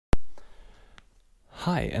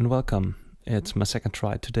Hi and welcome. It's my second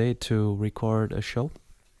try today to record a show.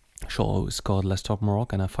 Show is called Let's Talk More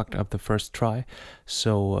Rock and I fucked up the first try,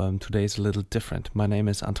 so today is a little different. My name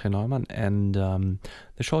is Andre Neumann and the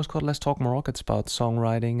show is called Let's Talk More Rock. It's about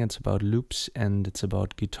songwriting, it's about loops, and it's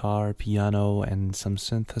about guitar, piano, and some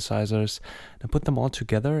synthesizers. I put them all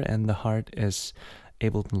together and the heart is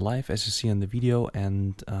Ableton Live, as you see in the video,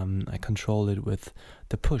 and I control it with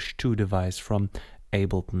the Push 2 device from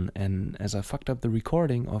Ableton. And as I fucked up the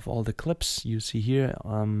recording of all the clips you see here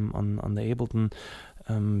on the Ableton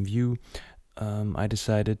view, I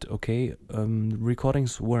decided, okay,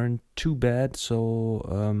 recordings weren't too bad,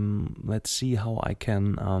 so let's see how I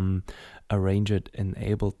can arrange it in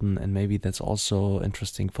Ableton, and maybe that's also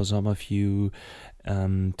interesting for some of you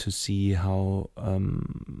to see how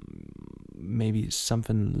maybe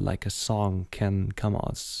something like a song can come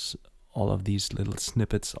out, all of these little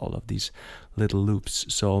snippets, all of these little loops.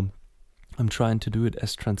 So I'm trying to do it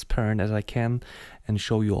as transparent as I can and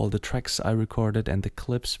show you all the tracks I recorded and the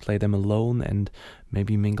clips, play them alone, and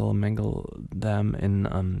maybe mingle them in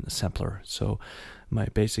Samplr. So my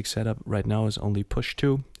basic setup right now is only Push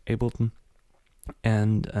 2, Ableton,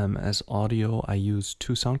 and as audio I use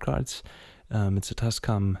two sound cards. It's a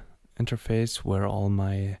Tascam interface where all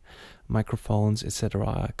my microphones, etc.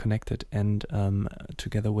 are connected, and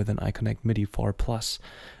together with an iConnect MIDI 4 Plus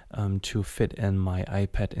to fit in my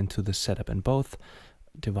iPad into the setup. And both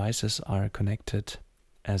devices are connected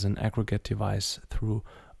as an aggregate device through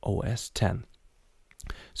OS 10.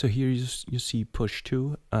 So here you see Push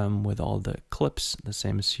 2 with all the clips, the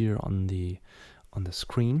same as here on the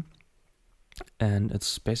screen. And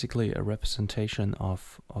it's basically a representation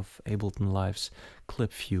of Ableton Live's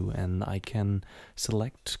clip view, and I can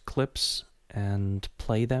select clips and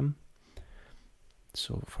play them.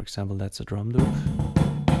 So for example, that's a drum loop.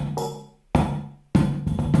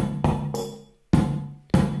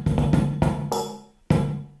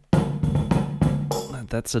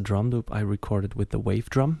 That's a drum loop I recorded with the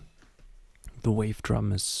Wavedrum. The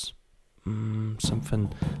Wavedrum is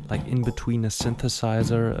something like in between a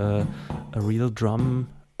synthesizer, a real drum,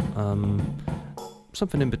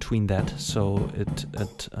 something in between that. So it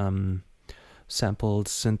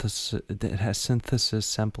samples synthesis. It has synthesis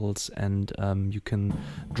samples, and you can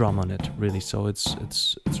drum on it really. So it's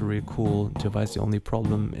a really cool device. The only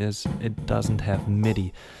problem is it doesn't have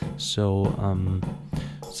MIDI. So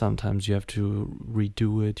sometimes you have to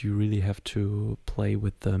redo it. You really have to play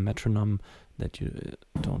with the metronome that you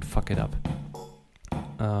don't fuck it up.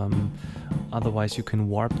 Otherwise you can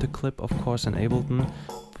warp the clip, of course, in Ableton,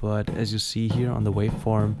 but as you see here on the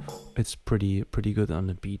waveform, it's pretty good on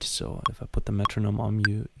the beat. So if I put the metronome on,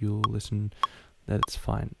 you listen that it's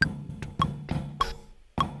fine.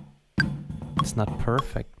 It's not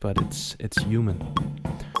perfect, but it's human.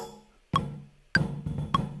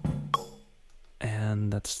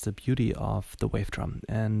 And that's the beauty of the Wavedrum.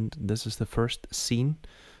 And this is the first scene.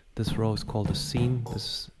 This row is called a scene.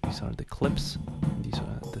 These are the clips. These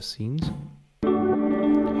are the scenes.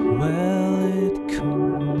 Well, it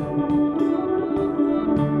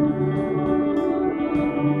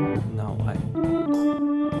now I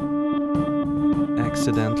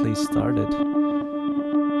accidentally started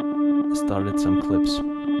some clips,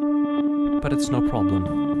 but it's no problem.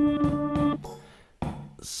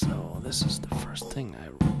 So this is the first thing. I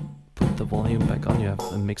put the volume back on. You have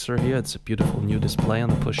a mixer here. It's a beautiful new display on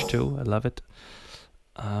the Push 2. I love it.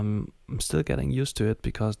 I'm still getting used to it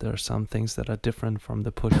because there are some things that are different from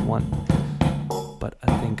the Push 1, but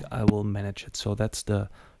I think I will manage it. So that's the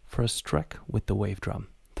first track with the Wavedrum,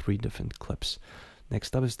 3 different clips.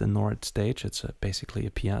 Next up is the Nord Stage. It's basically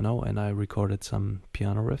a piano, and I recorded some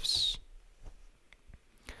piano riffs.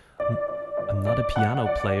 I'm not a piano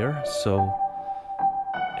player, so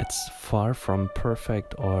it's far from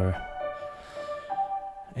perfect or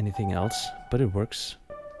anything else, but it works.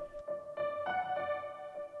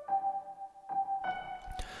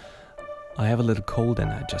 I have a little cold and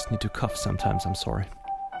I just need to cough sometimes, I'm sorry.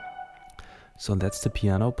 So that's the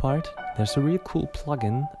piano part. There's a really cool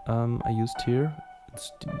plugin I used here.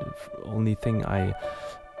 It's the only thing I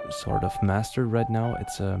sort of mastered right now.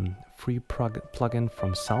 It's a free plugin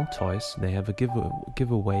from Soundtoys. They have a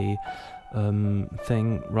giveaway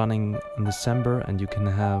thing running in December, and you can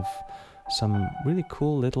have some really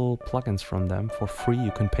cool little plugins from them for free.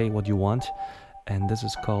 You can pay what you want, and this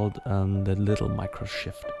is called the Little Micro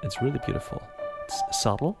Shift. It's really beautiful. It's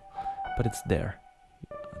subtle, but it's there.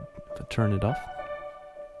 If I turn it off,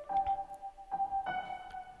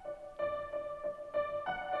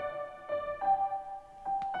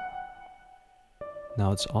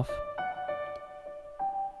 now it's off.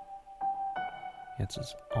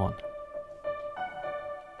 It's on.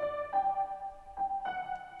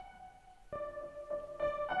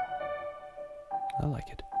 I like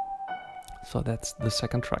it. So that's the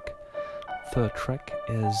second track. Third track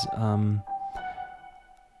is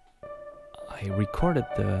I recorded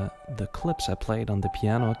the clips I played on the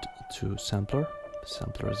piano to Samplr.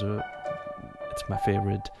 Samplr is it's my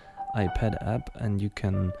favorite iPad app, and you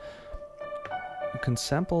can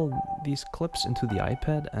sample these clips into the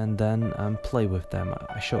iPad and then play with them.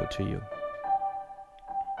 I show it to you.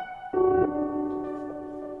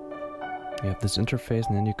 You have this interface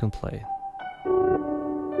and then you can play.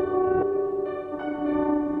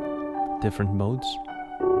 Different modes.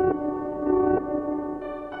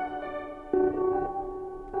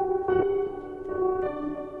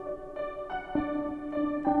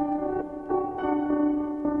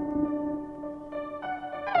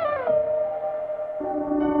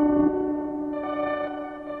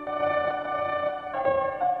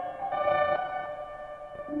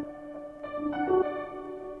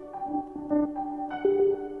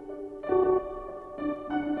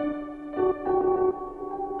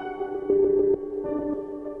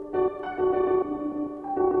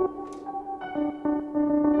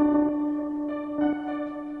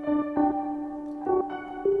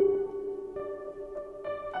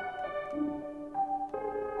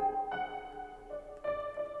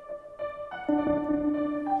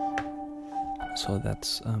 So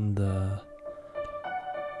that's the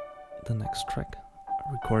next track.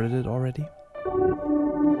 I recorded it already.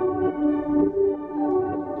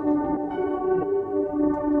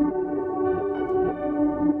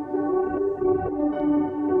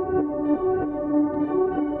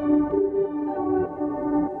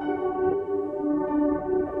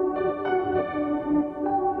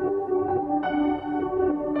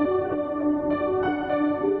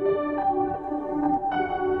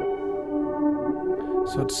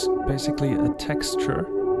 So it's basically a texture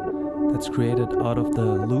that's created out of the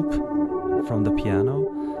loop from the piano,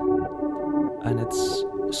 and it's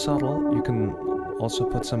subtle. You can also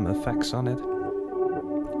put some effects on it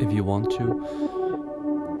if you want to.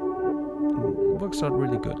 It works out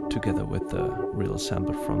really good together with the real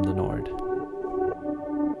sample from the Nord.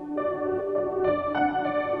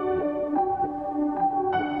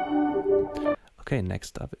 Okay,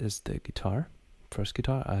 next up is the guitar. First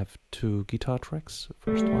guitar. I have two guitar tracks.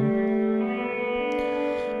 First one.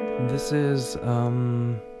 This is a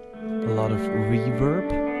lot of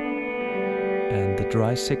reverb, and the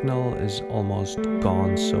dry signal is almost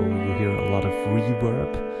gone, so you hear a lot of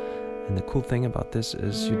reverb. And the cool thing about this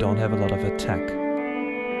is you don't have a lot of attack,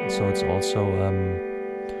 so it's also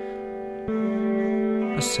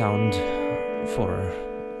a sound for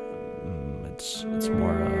it's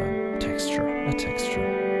more texture, a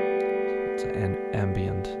texture. An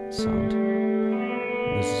ambient sound.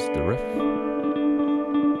 This is the riff.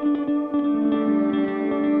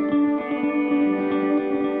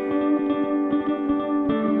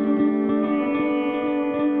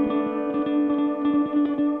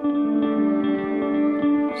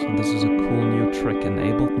 So this is a cool new trick in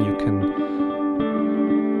Ableton. You can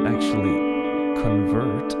actually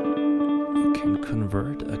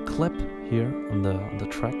convert a clip here on the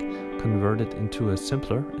track, convert it into a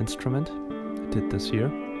simpler instrument. I did this here,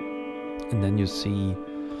 and then you see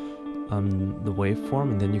the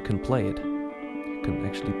waveform, and then you can play it. You can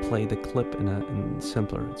actually play the clip in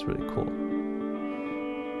simpler. It's really cool.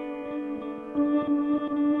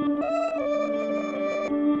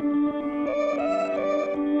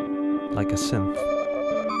 Like a synth.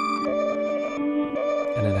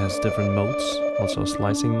 And it has different modes, also a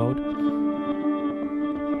slicing mode.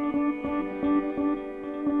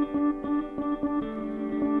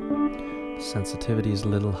 Sensitivity is a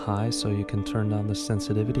little high, so you can turn down the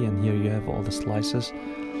sensitivity, and here you have all the slices,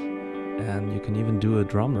 and you can even do a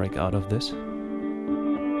drum rig out of this.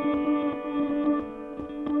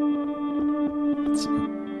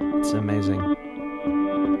 It's amazing.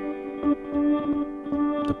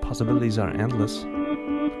 The possibilities are endless.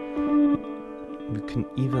 You can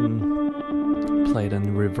even play it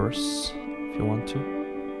in reverse if you want to.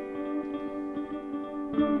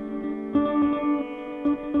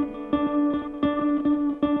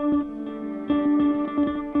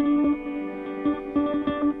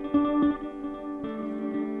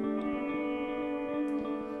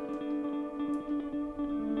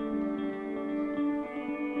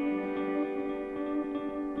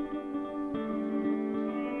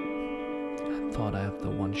 Thought I have the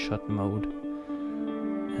one-shot mode,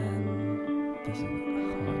 and this is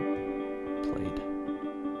how it played.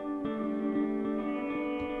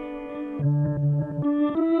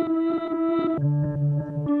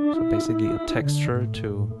 So basically a texture to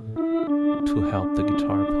help the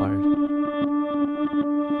guitar part.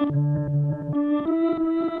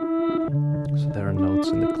 So there are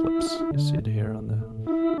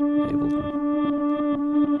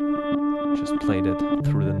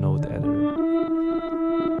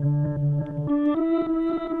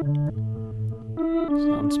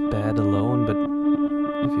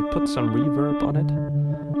some reverb on it.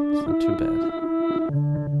 It's not too bad.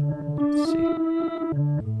 Let's see.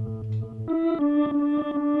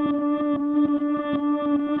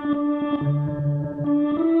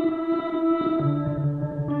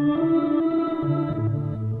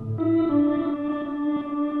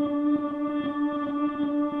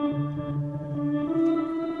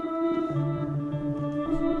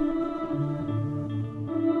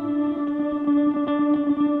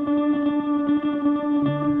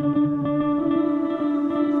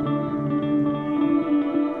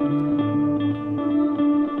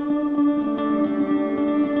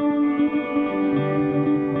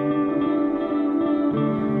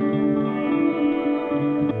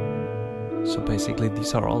 So basically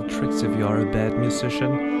these are all tricks if you are a bad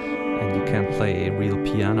musician and you can't play a real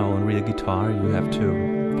piano and real guitar. You have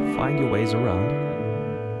to find your ways around.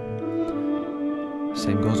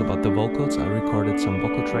 Same goes about the vocals. I recorded some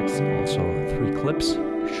vocal tracks, also 3 clips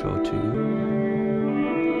to show to you.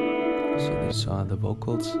 So these are the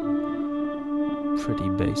vocals. Pretty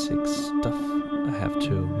basic stuff. I have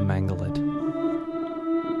to mangle it.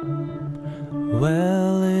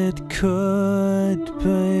 Well, it could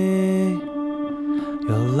be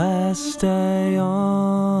your last day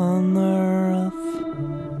on earth.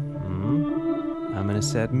 I'm in a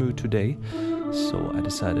sad mood today, so I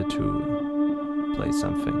decided to play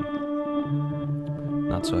something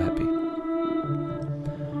not so happy.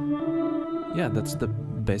 Yeah, that's the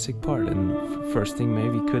basic part, and first thing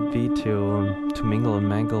maybe could be to mingle and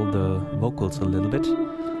mangle the vocals a little bit,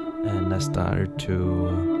 and I started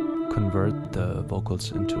to convert the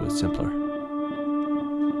vocals into a Samplr.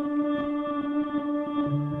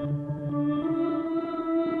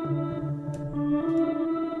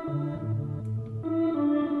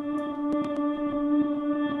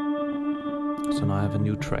 So now I have a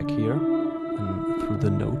new track here, and through the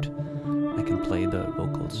note I can play the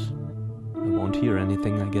vocals. I won't hear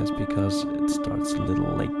anything, I guess, because it starts a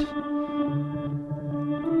little late.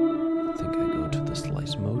 I think I go to the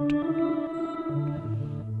slice mode.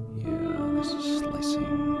 Yeah, this is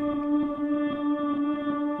slicing.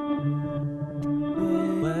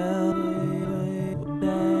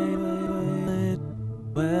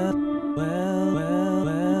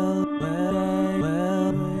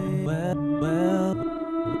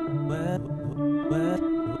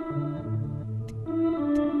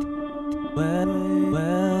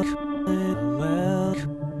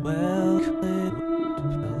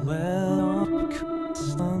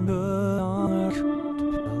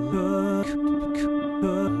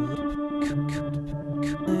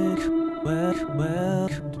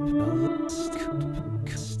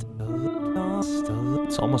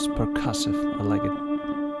 It's almost percussive, I like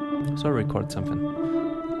it. So I record something.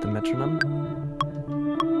 The metronome.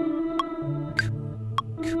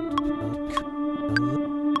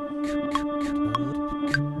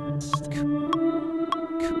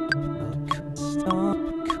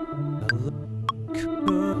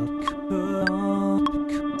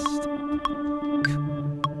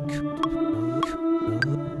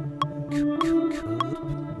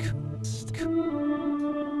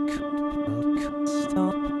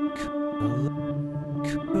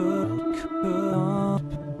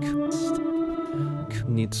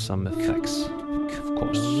 Needs some effects, of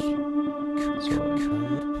course. So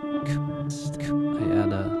I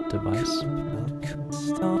add a device.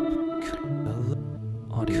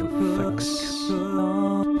 Audio effects.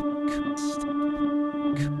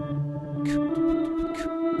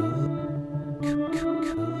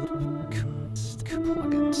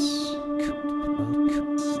 Plugins.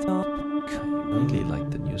 I really like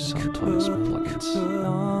the new Sound Toys plugins.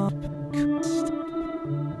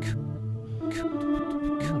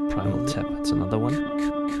 Primal tap, it's another one.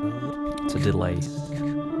 It's a delay.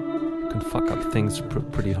 You can fuck up things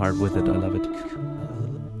pretty hard with it, I love it.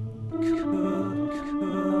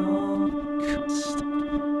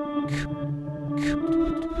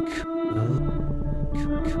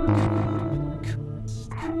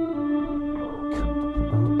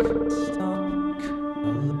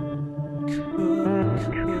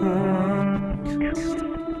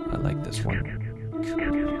 I like this one.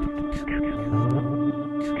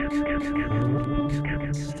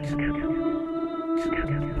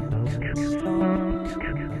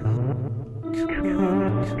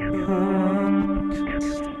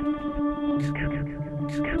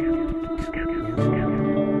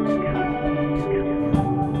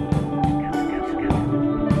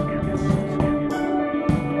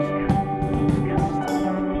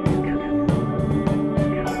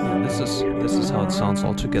 This is how it sounds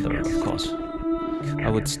all together, of course. I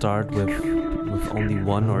would start with only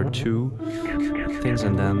 1 or 2 things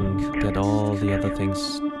and then get all the other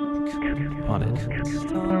things on it.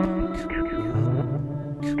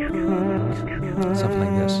 Something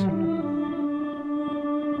like this.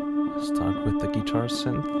 Start with the guitar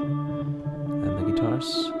synth and the guitars.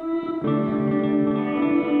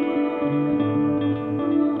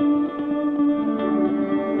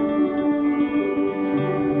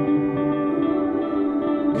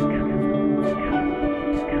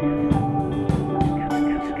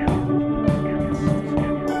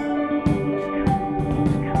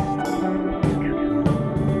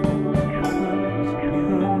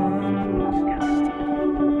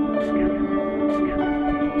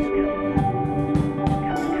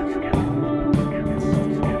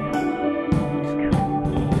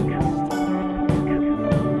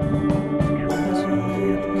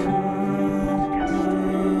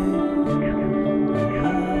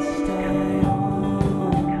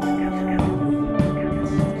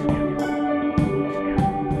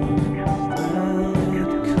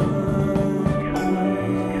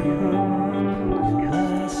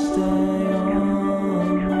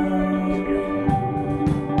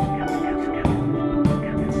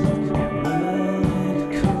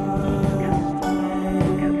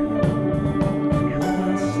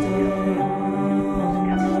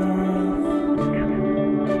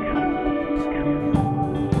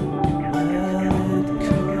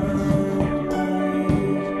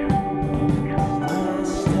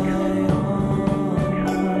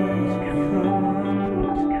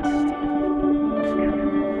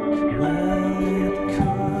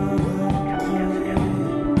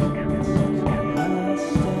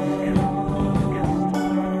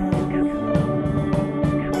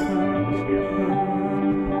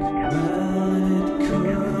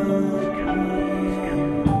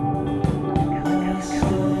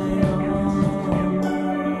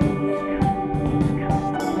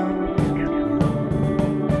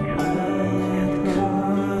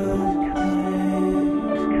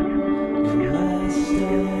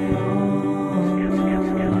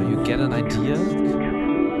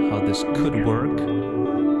 Could work.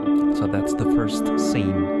 So that's the first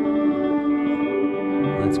scene.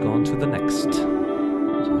 Let's go on to the next.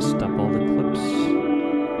 So stop all the clips.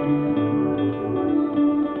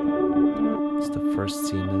 It's the first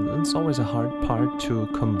scene, and it's always a hard part to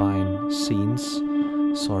combine scenes,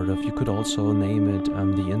 sort of. You could also name it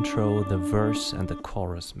the intro, the verse, and the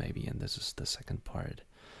chorus maybe, and this is the second part.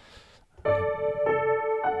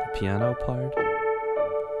 The piano part.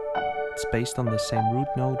 It's based on the same root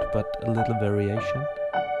note, but a little variation.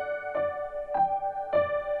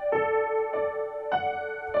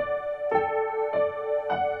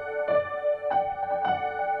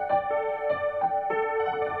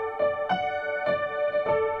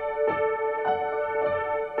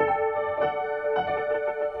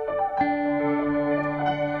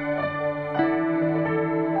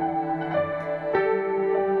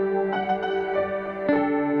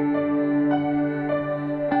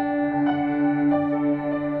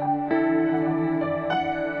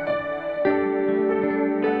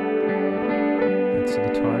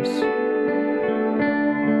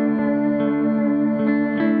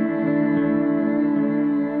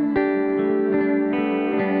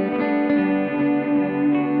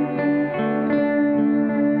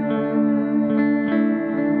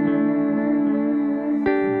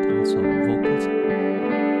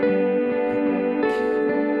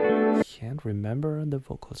 Remember the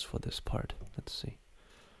vocals for this part. Let's see.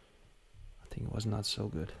 I think it was not so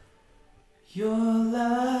good. Your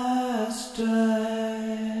last day.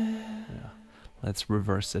 Yeah. Let's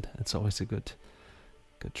reverse it. It's always a good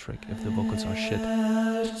trick if the vocals are shit.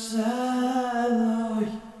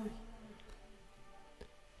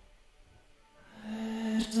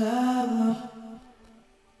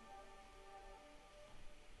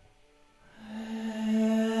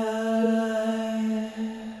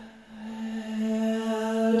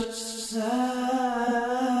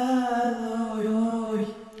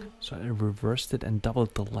 So I reversed it and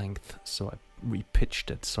doubled the length, so I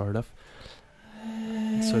repitched it, sort of.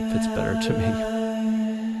 So it fits better to me.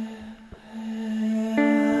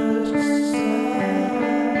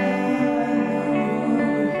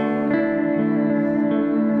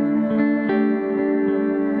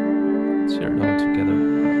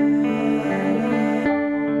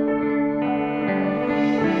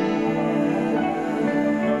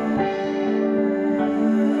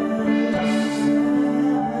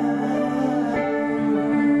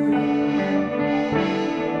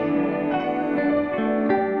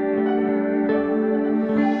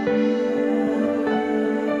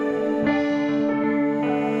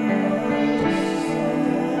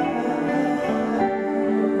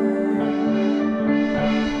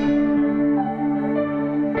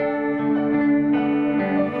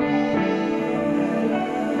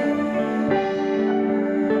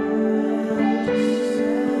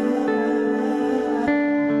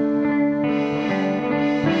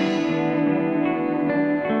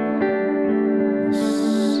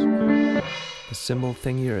 cymbal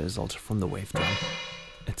thing here is also from the Wavedrum.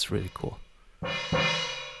 It's really cool.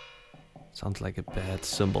 Sounds like a bad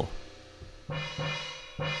cymbal.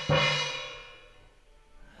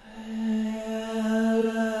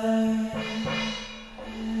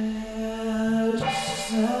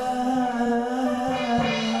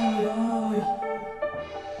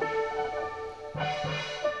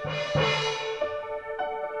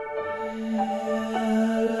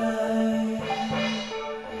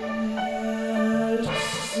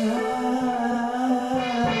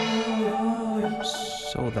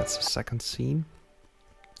 So that's the second scene.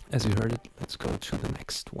 As you heard it, let's go to the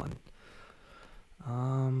next one.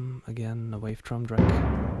 Again, a Wavedrum track,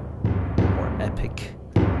 or epic.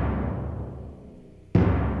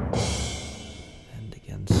 And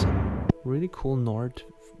again, some really cool Nord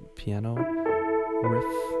piano riff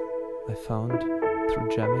I found through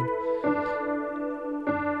jamming.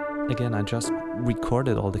 Again, I just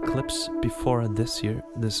recorded all the clips before this year.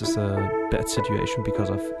 This is a bad situation because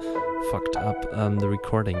I've fucked up the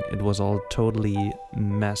recording. It was all totally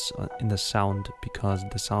mess in the sound because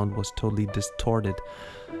the sound was totally distorted.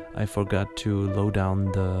 I forgot to low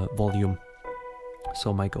down the volume,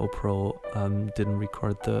 so my GoPro didn't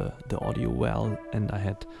record the audio well, and I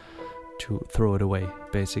had to throw it away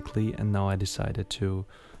basically. And now I decided to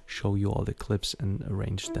show you all the clips and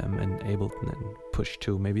arrange them in Ableton and push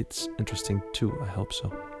to. Maybe it's interesting too, I hope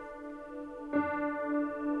so.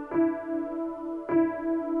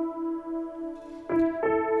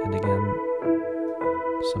 And again,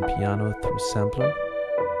 some piano through Samplr.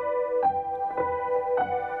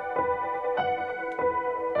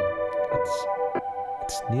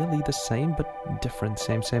 It's nearly the same but different,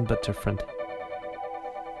 same but different.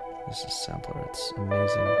 This is Samplr, it's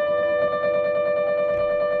amazing.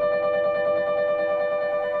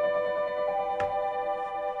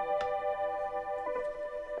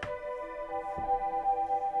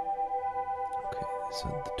 So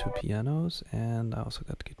the two pianos, and I also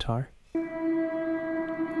got guitar.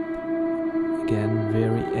 Again,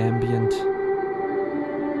 very ambient.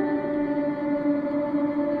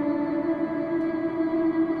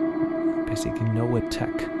 Basically no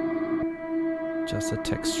attack, just a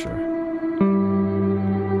texture.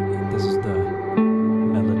 And this is the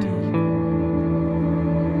melody.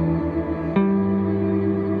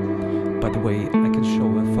 By the way, I can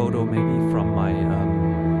show a photo maybe from my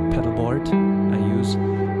pedal board I use.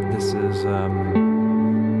 This is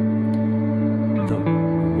the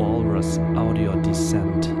Walrus Audio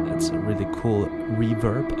Descent. It's a really cool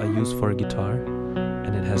reverb I use for a guitar,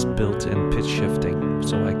 and it has built-in pitch shifting,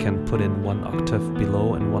 so I can put in 1 octave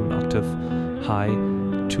below and 1 octave high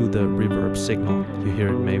to the reverb signal. You hear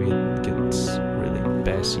it, maybe it gets really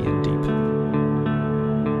bassy and deep.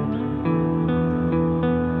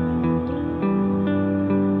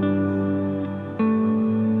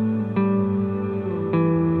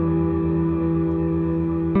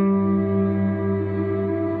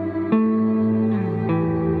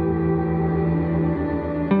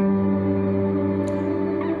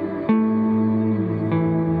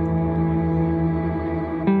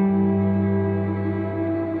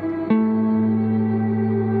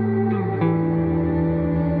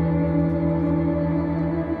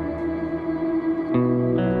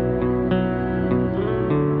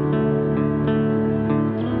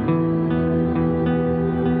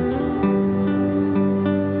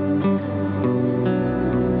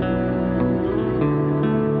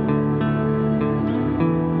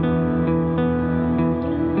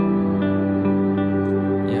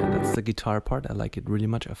 Guitar part, I like it really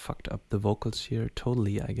much. I fucked up the vocals here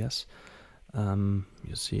totally, I guess.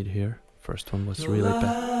 You see it here. First one was really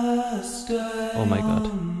bad. Oh my god.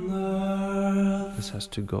 This has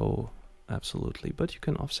to go absolutely, but you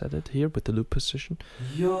can offset it here with the loop position.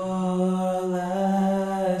 Your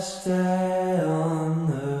last day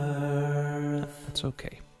on earth. That's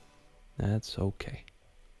okay. That's okay.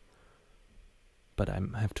 But I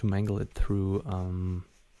have to mangle it through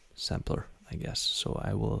Samplr, I guess. So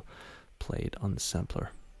I will play it on the Samplr.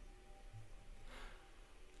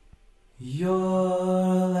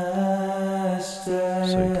 Your last day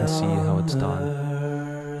so you can see how it's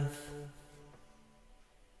done.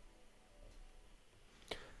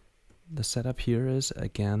 The setup here is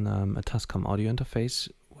again a Tascam audio interface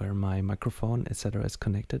where my microphone etc. is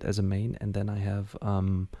connected as a main, and then I have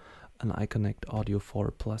an iconnectAudio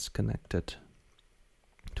 4 Plus connected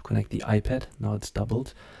to connect the iPad. Now it's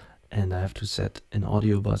doubled. and I have to set in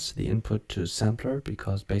audio bus the input to Samplr,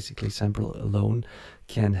 because basically Samplr alone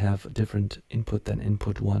can have different input than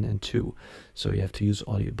input 1 and 2. So you have to use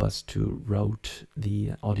audio bus to route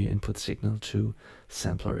the audio input signal to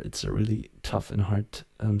Samplr. It's a really tough and hard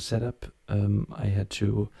setup. I had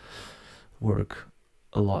to work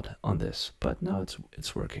a lot on this, but now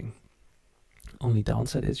it's working. Only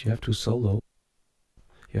downside is you have to solo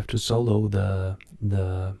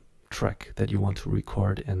the track that you want to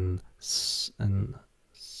record in Samplr.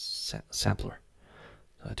 So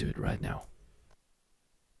I do it right now.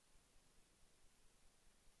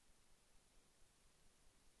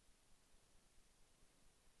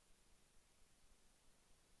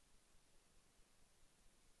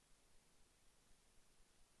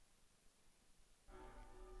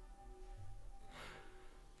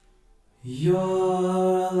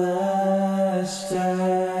 Your last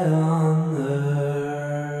day on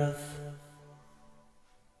earth.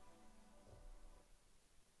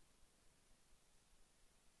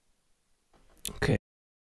 Okay,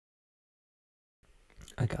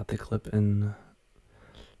 I got the clip in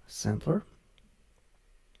Samplr,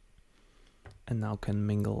 and now can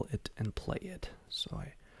mingle it and play it. So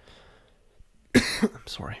I'm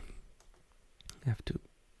sorry, I have to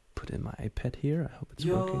put in my iPad here. I hope it's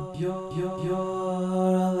working.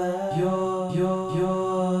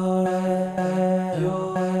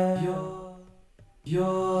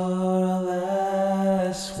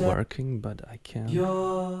 It's working, but I can't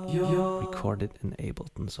record it in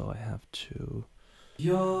Ableton, so I have to.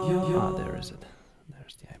 Ah, there is it.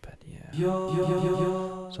 There's the iPad. Yeah.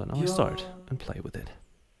 So now I start and play with it.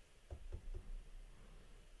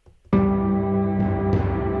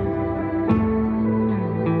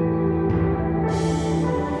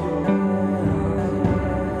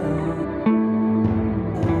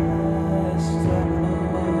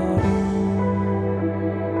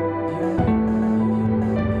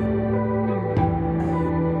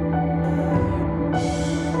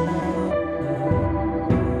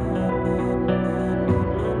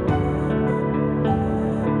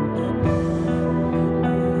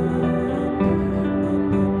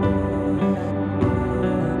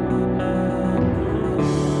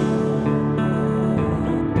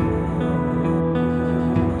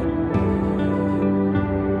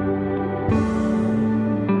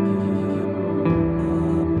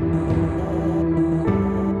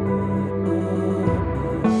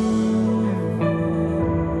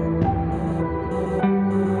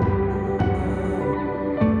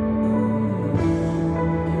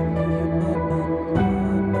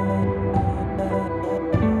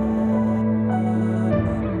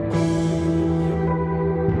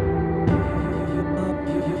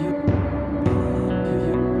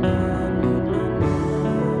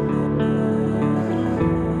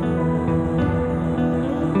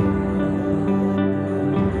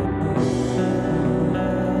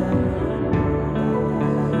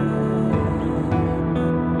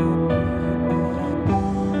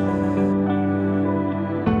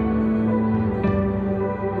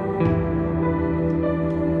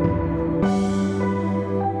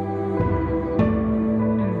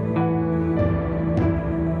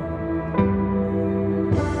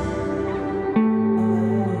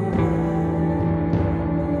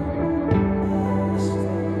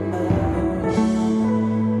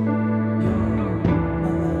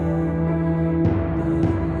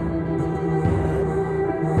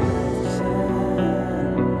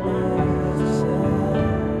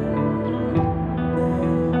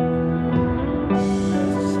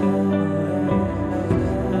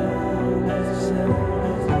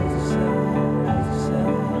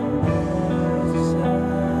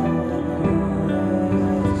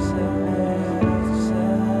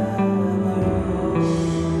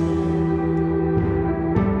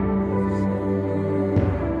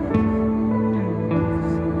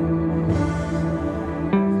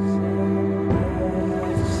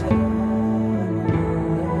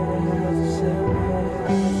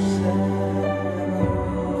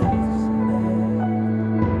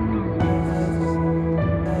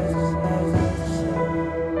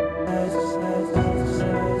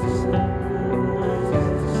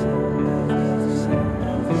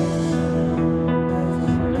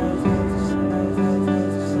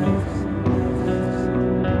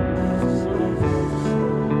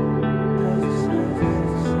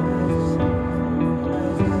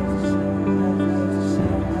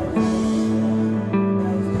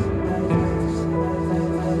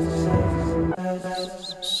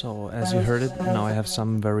 So as you heard it, now I have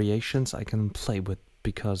some variations I can play with,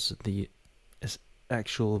 because the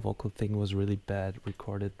actual vocal thing was really bad,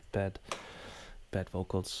 recorded bad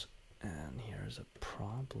vocals. And here's a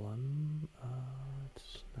problem.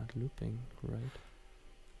 It's not looping, right?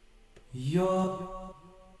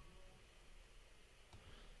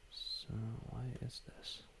 So why is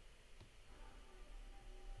this?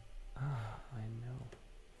 Ah, I know.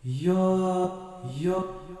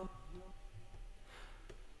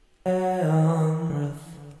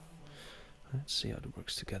 Let's see how it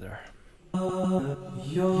works together.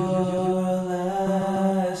 Your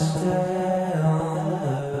last day on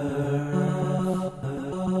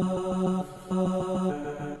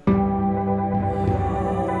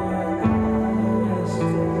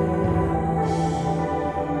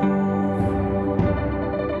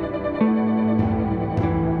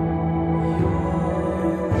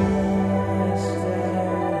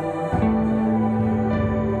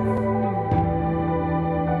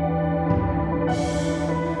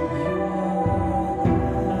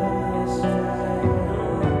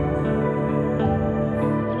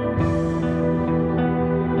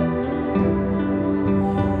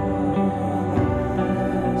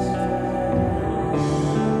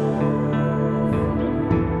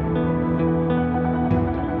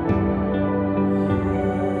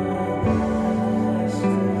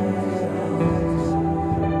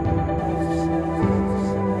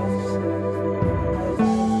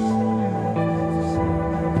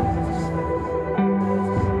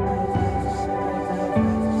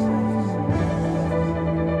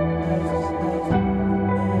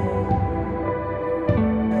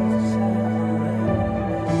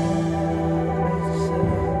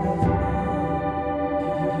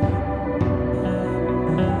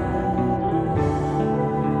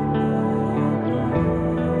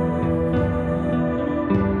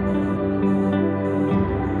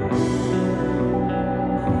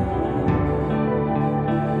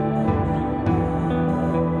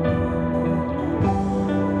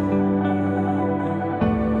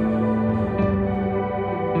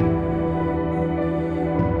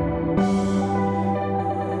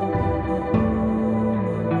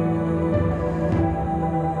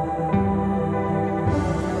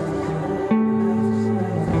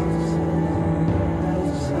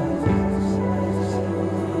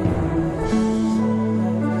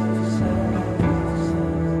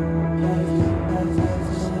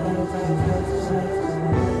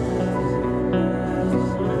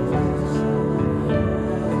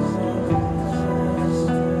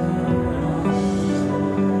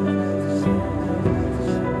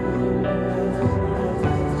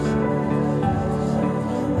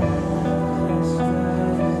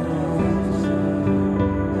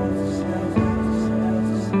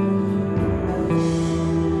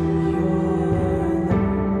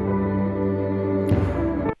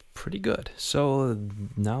good. So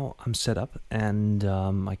now I'm set up and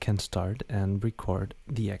I can start and record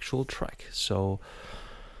the actual track. So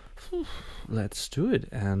let's do it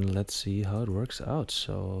and let's see how it works out.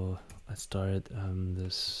 So I started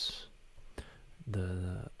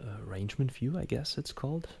the arrangement view, I guess it's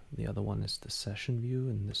called. The other one is the session view,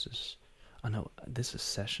 and this is, oh no, this is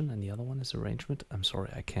session and the other one is arrangement. I'm sorry,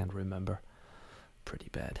 I can't remember. Pretty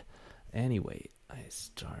bad. Anyway, I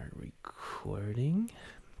start recording.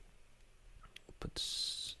 Put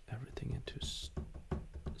everything into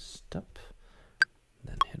step,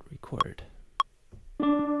 then hit record.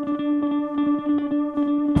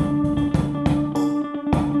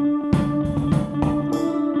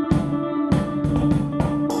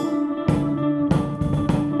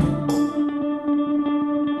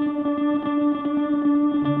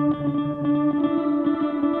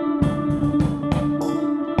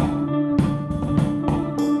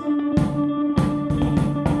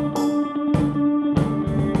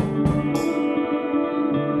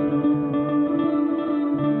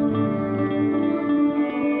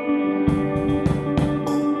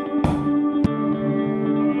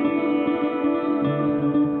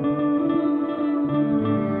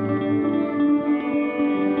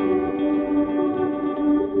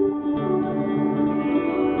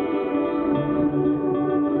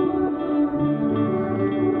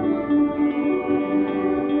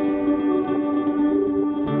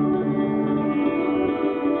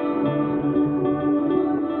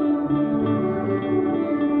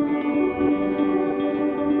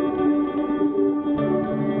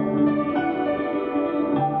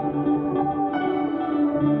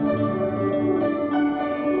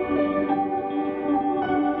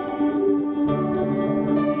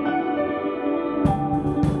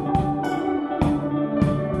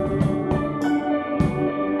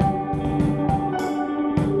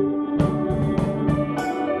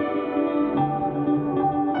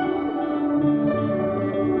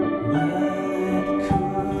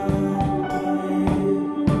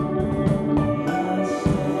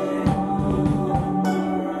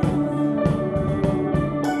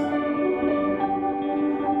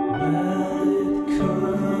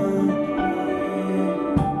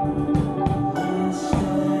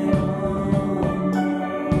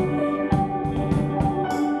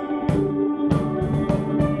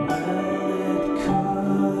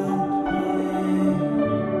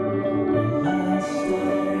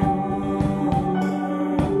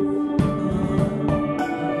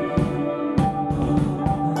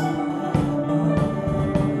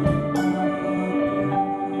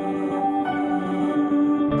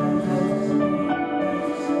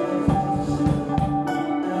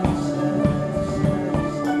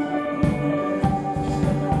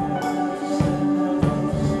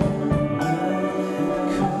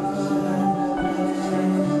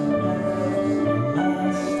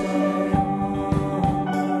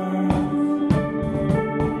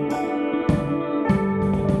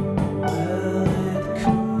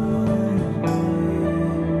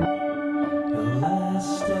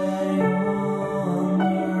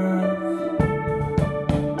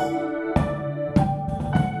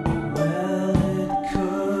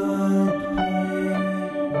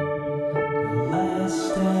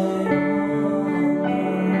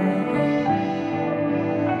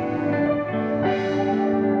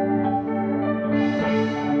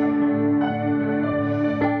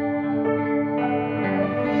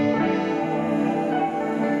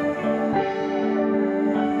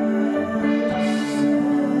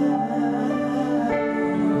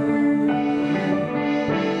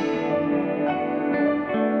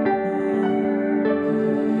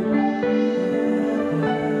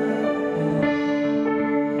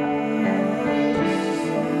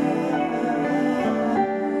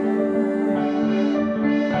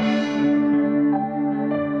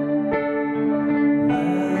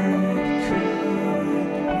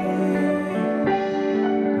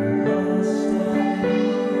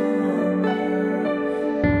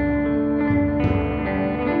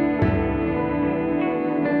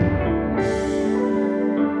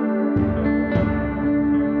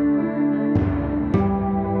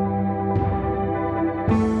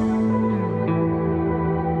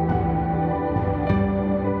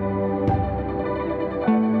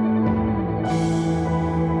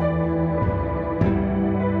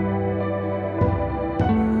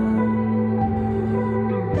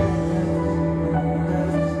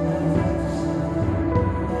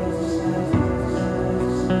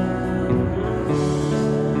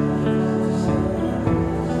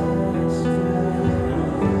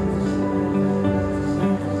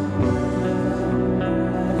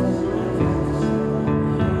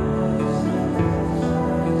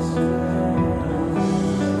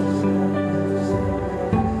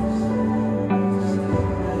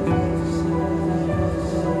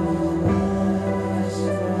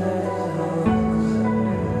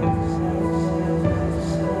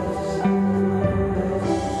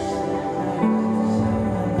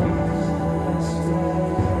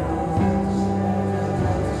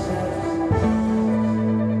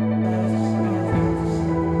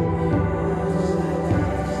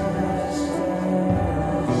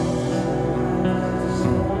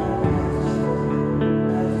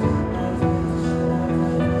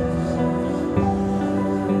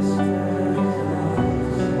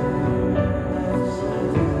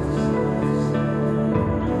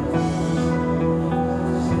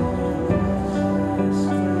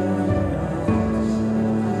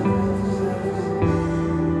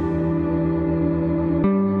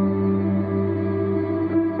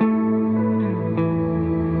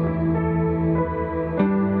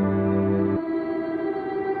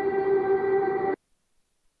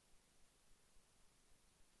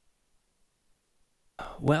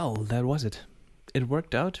 Well, that was it. It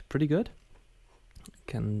worked out pretty good.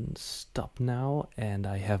 Can stop now, and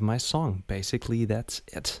I have my song. Basically, that's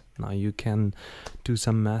it. Now you can do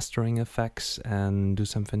some mastering effects and do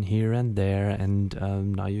something here and there, and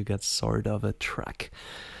now you get sort of a track.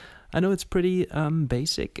 I know it's pretty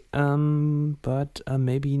basic, but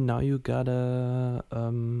maybe now you got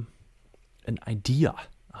an idea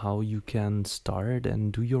how you can start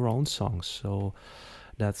and do your own songs. So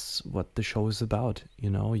that's what the show is about. You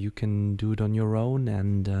know, you can do it on your own,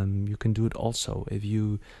 and you can do it also if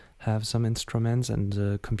you have some instruments and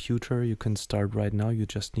a computer. You can start right now. You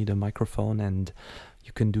just need a microphone, and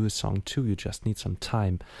you can do a song too. You just need some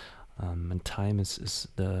time, and time is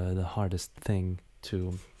the hardest thing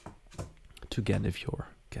to get if you're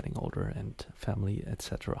getting older and family,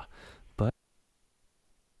 etc. But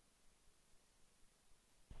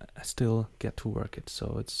I still get to work it,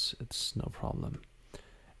 so it's no problem.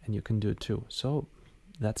 And you can do it too. So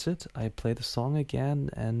that's it. I play the song again,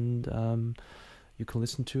 and you can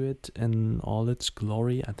listen to it in all its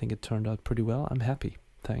glory. I think it turned out pretty well. I'm happy.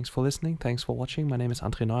 Thanks for listening. Thanks for watching. My name is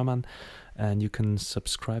Andre Neumann, and you can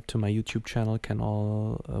subscribe to my YouTube channel. Can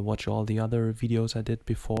all watch all the other videos I did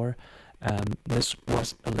before. This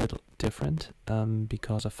was a little different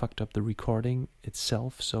because I fucked up the recording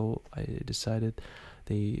itself, so I decided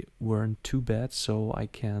they weren't too bad, so I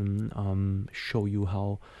can show you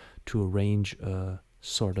how to arrange a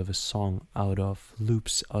sort of a song out of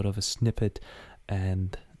loops, out of a snippet,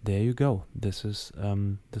 and there you go. This is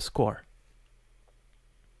the score.